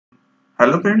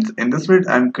Hello friends, in this video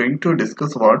I am going to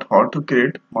discuss about how to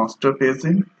create master page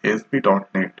in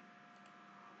ASP.NET.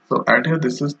 So at here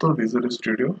this is the Visual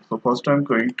Studio. So first I am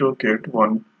going to create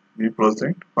one new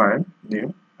project, file,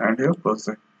 new, and here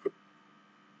project. You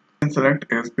can select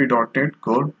ASP.NET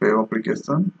Core Web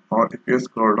Application, or if you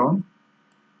scroll down,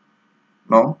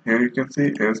 now here you can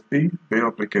see ASP Web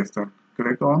Application.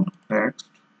 Click on next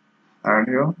and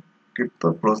here give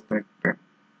the project name.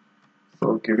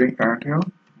 So giving and here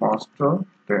master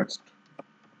test.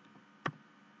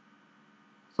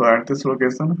 So at this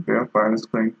location where file is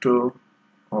going to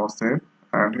save,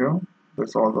 and here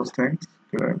this all those things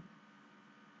correct.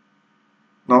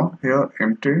 Now here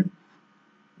empty.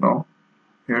 Now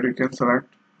here you can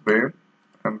select web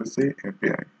MVC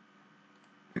API.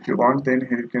 If you want, then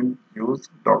here you can use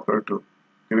Docker too.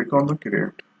 Click on the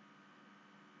create.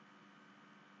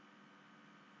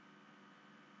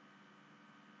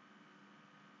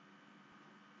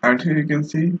 And here you can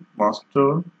see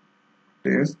master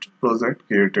test project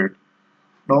created.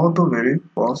 Now the very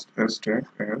first step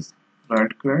is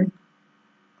right click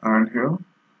and here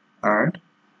add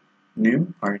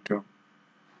new item.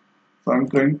 So I'm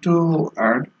going to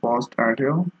add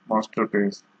here master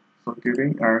page. So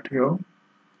giving add here,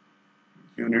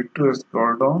 you need to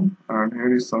scroll down and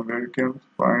here is somewhere you can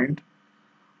find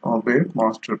a web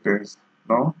master page.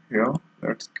 Now here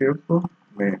let's give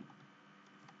main.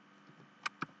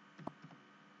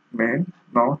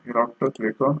 Now here after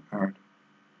click on add.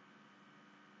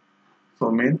 So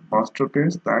main master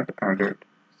page that added.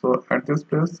 So at this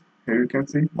place here you can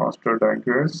see master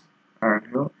language and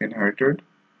here inherited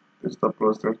is the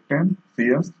project name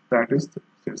CS, that is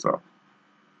C#.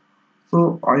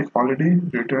 So I already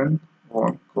written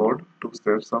one code to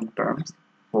save some times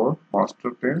for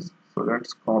master page. So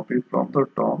let's copy from the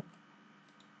top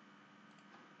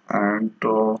and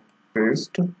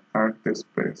paste at this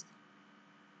place.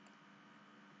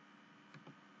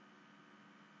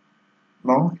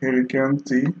 Now here you can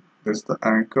see this the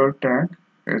anchor tag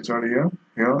href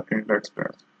here index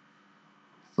page.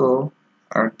 So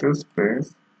at this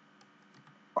place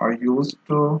I used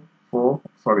 6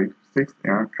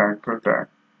 anchor tag.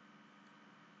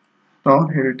 Now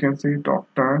here you can see doc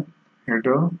tag,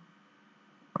 header,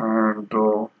 and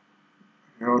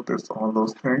here this all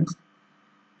those things.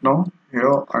 Now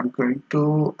here I'm going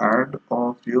to add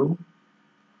a few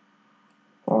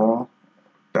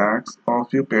tags or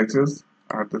few pages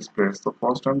at this place. So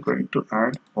first I'm going to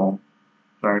add home.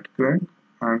 Right click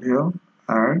and here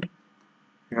add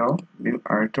here new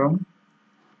item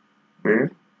where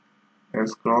a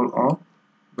scroll up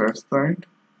website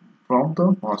from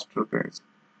the master page.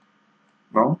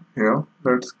 Now here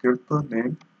let's give the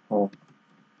name home.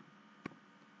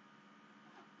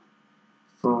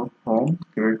 So home,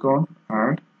 click on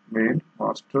add main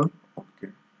master. OK.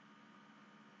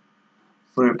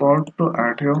 So about to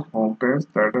add here home page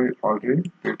that I already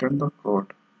written the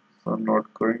code. So I'm not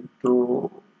going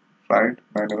to write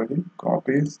manually.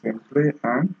 Copy simply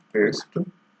and paste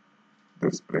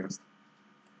this place.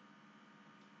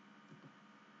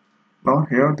 Now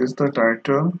here this is the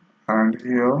title and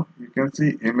here you can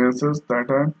see images that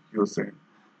I'm using.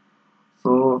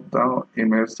 So the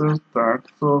images that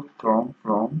come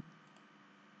from,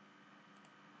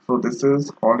 so this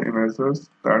is all images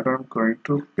that I'm going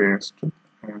to paste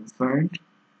inside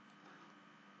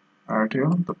and here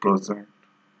the project.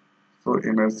 So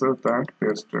images that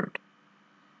pasted.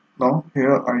 Now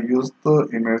here I use the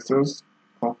images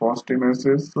of first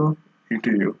images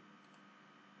edu.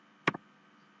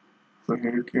 So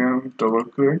here you can double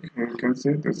click, here you can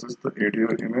see this is the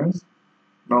edu image.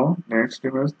 Now next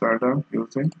image that I'm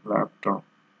using laptop,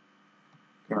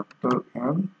 capital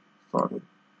L, sorry,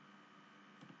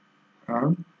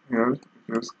 and here if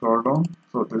you scroll down,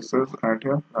 so this is at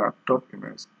your laptop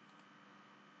image.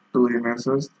 Two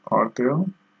images are there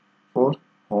for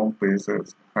home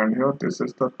pages, and here this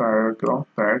is the paragraph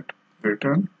that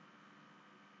written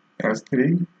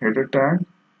S3 header tag.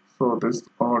 So this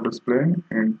are display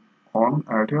in on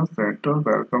at your center.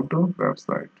 Welcome to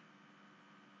website.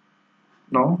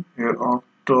 Now here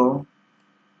after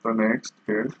the next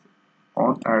is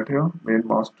on add here main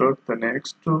master. The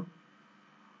next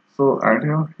so add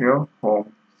here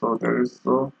home. So there is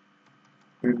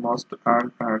we must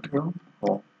add here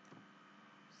home.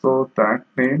 So that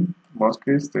name must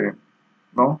be same.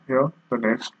 Now here the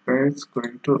next page is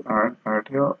going to add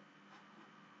here.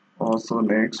 Also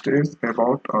next is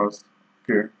about us.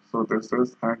 Okay, so this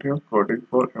is add here coding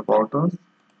for about us.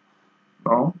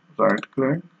 Now right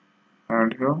click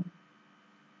and here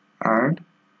add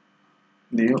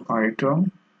new item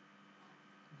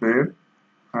web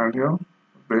and here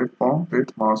web form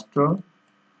with master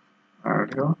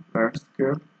and here let's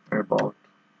give about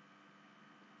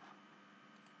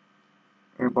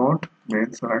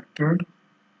main selected.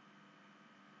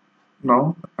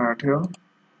 Now add here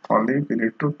only we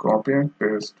need to copy and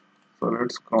paste. So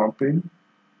let's copy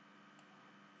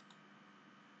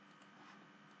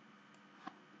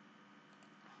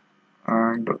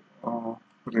and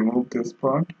remove this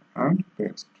part and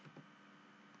paste.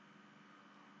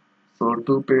 So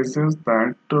two pages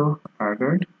that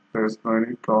added, there is no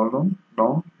any problem.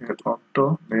 Now here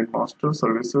after main master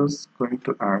services going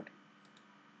to add.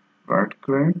 Right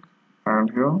click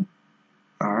and here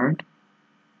add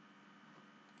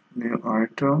new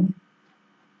item.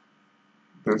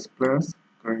 This place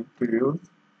going to use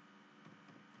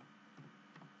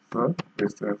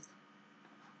services.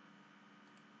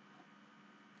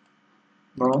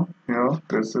 Now here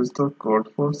this is the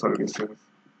code for services.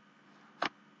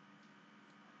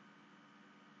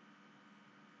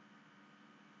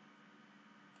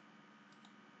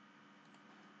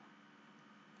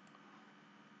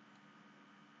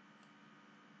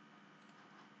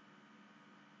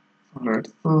 So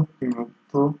let's remove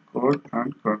the code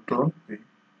and control V.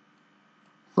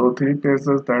 So three pages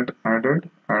that added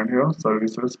and here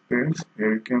services page.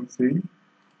 Here you can see.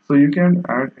 So you can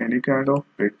add any kind of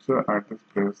picture at this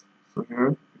place. So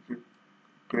here if you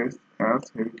place as,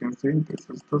 here you can see this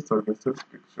is the services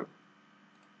picture.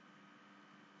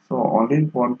 So only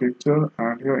one picture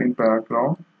and here in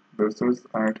background this is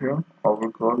add here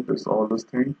overall this all those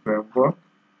things framework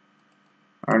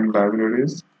and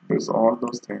libraries this all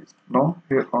those things. Now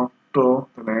here after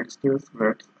the next is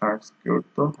let's execute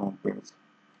the home page.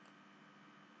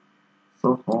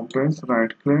 So home page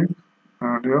right click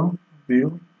and here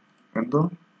view in the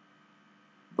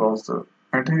browser.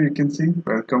 And here you can see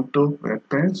welcome to web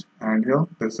page and here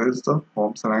this is the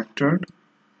home selected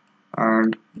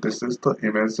and this is the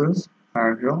images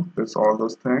and here this all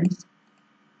those things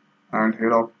and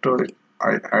here after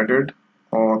I added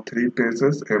three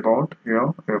pages about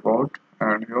here about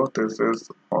and here this is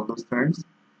all those things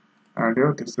and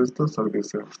here this is the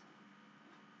services.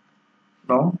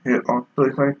 Now here after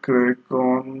if I click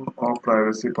on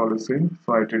privacy policy,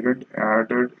 so I didn't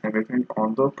added anything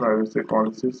on the privacy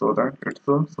policy so that it's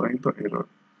showing the error.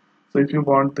 So if you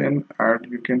want then add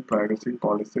you can privacy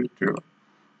policy too.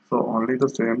 So only the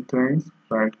same things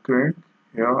right click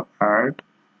here add.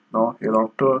 Now here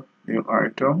after new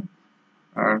item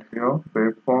and here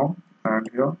waveform and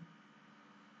here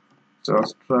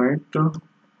just write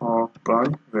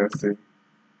privacy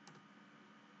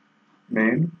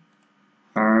main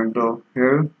and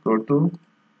here go to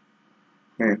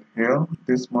main. Here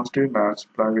this must be match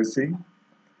privacy.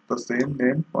 The same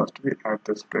name must be at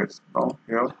this place. Now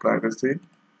here privacy.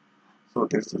 So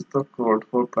this is the code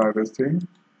for privacy.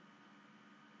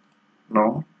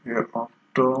 Now here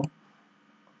after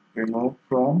remove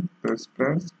from this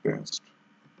place paste.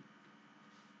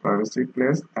 Privacy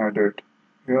place added.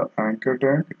 Here anchor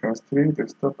tag S3 this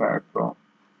is the background.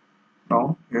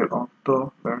 Now here after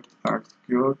let's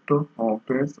execute home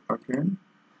page again.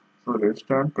 So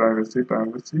restart privacy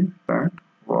that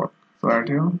work. So at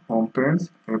here home page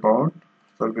about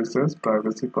services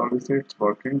privacy policy it's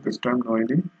working this time no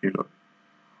any error.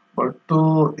 But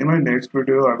in my next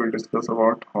video I will discuss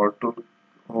about how to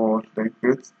link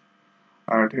with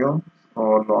add here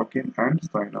or login and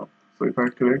sign up. So if I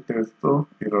click there's the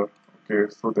error. Okay,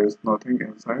 so there's nothing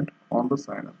inside on the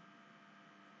sign up.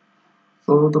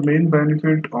 So the main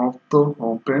benefit of the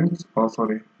home page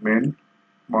main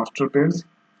master page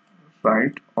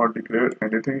write or declare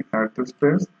anything at this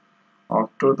page.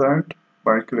 After that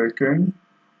by clicking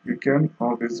you can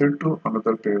visit to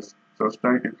another page. Just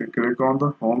like if you click on the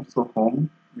home, so home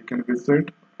you can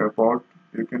visit about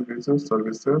you can visit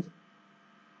services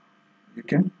you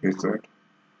can visit.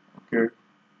 Okay,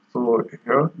 so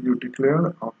here you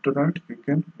declare after that you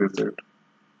can visit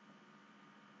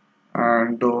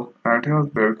and here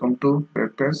welcome to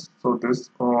web page. So this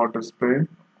display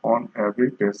on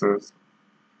every pages.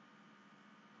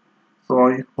 So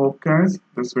I hope guys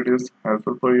this video is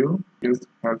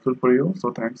helpful for you.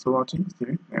 So thanks for watching. See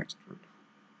you next.